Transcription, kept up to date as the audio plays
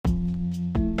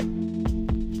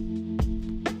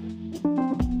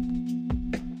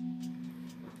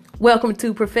Welcome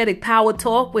to Prophetic Power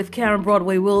Talk with Karen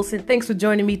Broadway Wilson. Thanks for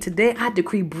joining me today. I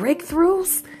decree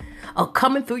breakthroughs are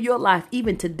coming through your life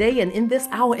even today and in this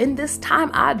hour, in this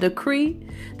time. I decree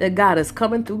that God is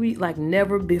coming through you like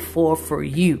never before for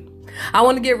you. I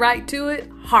want to get right to it.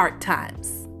 Hard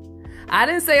times. I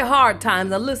didn't say hard times.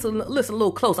 Now listen a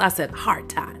little close. I said hard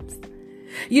times.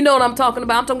 You know what I'm talking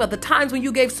about? I'm talking about the times when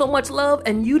you gave so much love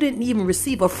and you didn't even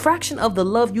receive a fraction of the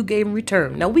love you gave in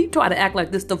return. Now, we try to act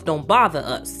like this stuff don't bother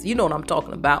us. You know what I'm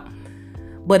talking about.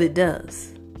 But it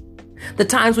does. The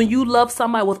times when you love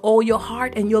somebody with all your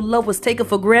heart and your love was taken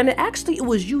for granted, actually it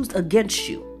was used against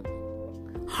you.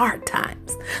 Hard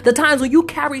times. The times when you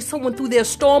carried someone through their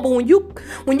storm, but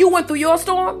when you went through your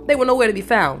storm, they were nowhere to be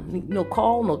found. No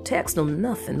call, no text, no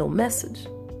nothing, no message.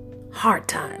 Hard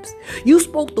times. You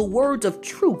spoke the words of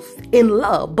truth in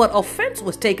love, but offense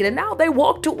was taken and now they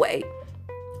walked away.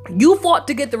 You fought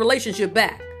to get the relationship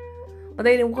back, but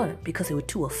they didn't want it because they were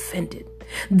too offended.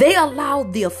 They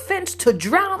allowed the offense to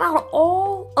drown out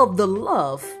all of the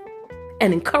love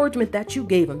and encouragement that you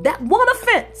gave them. That one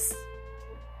offense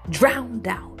drowned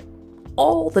out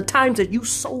all the times that you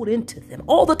sold into them,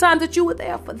 all the times that you were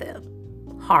there for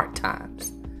them. Hard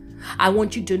times. I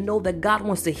want you to know that God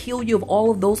wants to heal you of all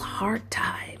of those hard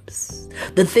times.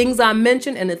 The things I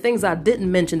mentioned and the things I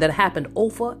didn't mention that happened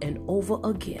over and over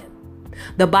again.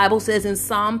 The Bible says in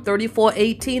Psalm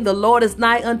 34:18, the Lord is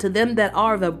nigh unto them that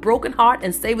are of a broken heart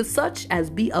and saveth such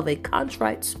as be of a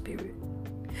contrite spirit.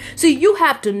 See, you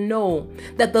have to know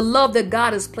that the love that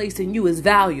God has placed in you is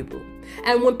valuable.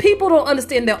 And when people don't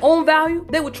understand their own value,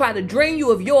 they will try to drain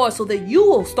you of yours so that you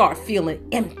will start feeling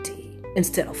empty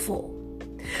instead of full.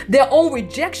 Their own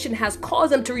rejection has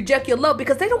caused them to reject your love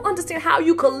because they don't understand how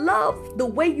you could love the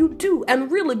way you do and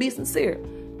really be sincere.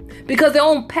 Because their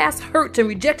own past hurts and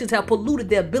rejections have polluted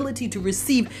their ability to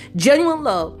receive genuine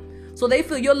love. So they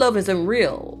feel your love isn't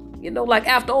real. You know, like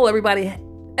after all, everybody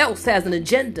else has an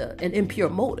agenda and impure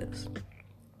motives.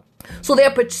 So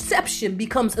their perception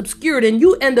becomes obscured and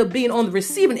you end up being on the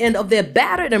receiving end of their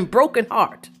battered and broken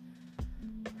heart.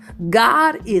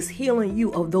 God is healing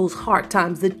you of those hard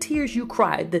times, the tears you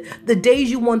cried, the days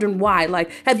you wondering why.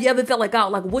 Like, have you ever felt like,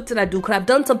 God, like, what did I do? Could I have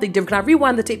done something different? Could I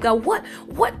rewind the tape? God,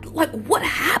 what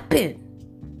happened?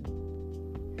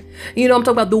 You know, I'm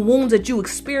talking about the wounds that you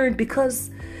experienced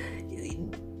because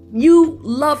you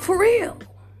love for real.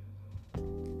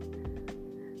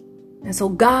 And so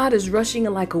God is rushing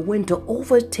in like a wind to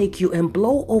overtake you and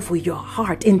blow over your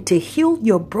heart and to heal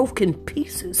your broken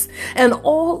pieces. And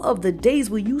all of the days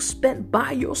where you spent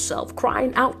by yourself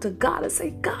crying out to God and say,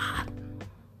 God,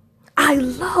 I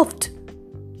loved.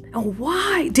 And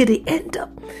why did it end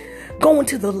up going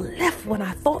to the left when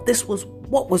I thought this was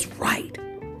what was right?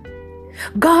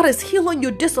 God is healing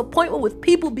your disappointment with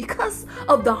people because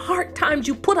of the hard times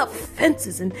you put up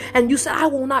fences and you said, I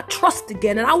will not trust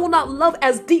again and I will not love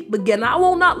as deep again. I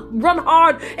will not run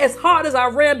hard as I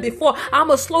ran before. I'm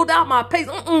going to slow down my pace.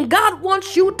 God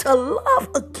wants you to love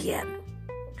again.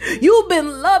 You've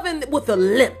been loving with a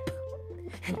limp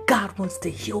and God wants to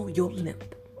heal your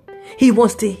limp. He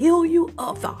wants to heal you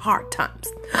of the hard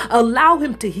times. Allow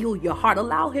him to heal your heart.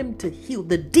 Allow him to heal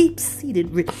the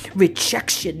deep-seated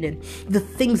rejection and the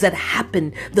things that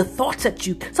happen, the thoughts that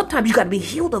sometimes you got to be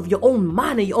healed of your own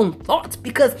mind and your own thoughts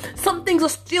because some things are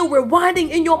still rewinding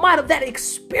in your mind of that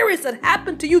experience that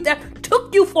happened to you that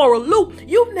took you for a loop.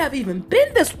 You've never even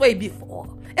been this way before.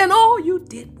 And all you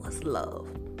did was love.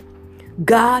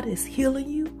 God is healing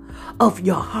you of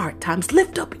your hard times.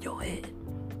 Lift up your head.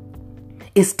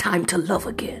 It's time to love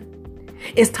again.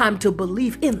 It's time to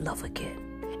believe in love again.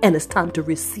 And it's time to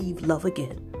receive love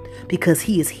again because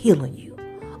he is healing you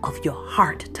of your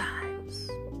hard times.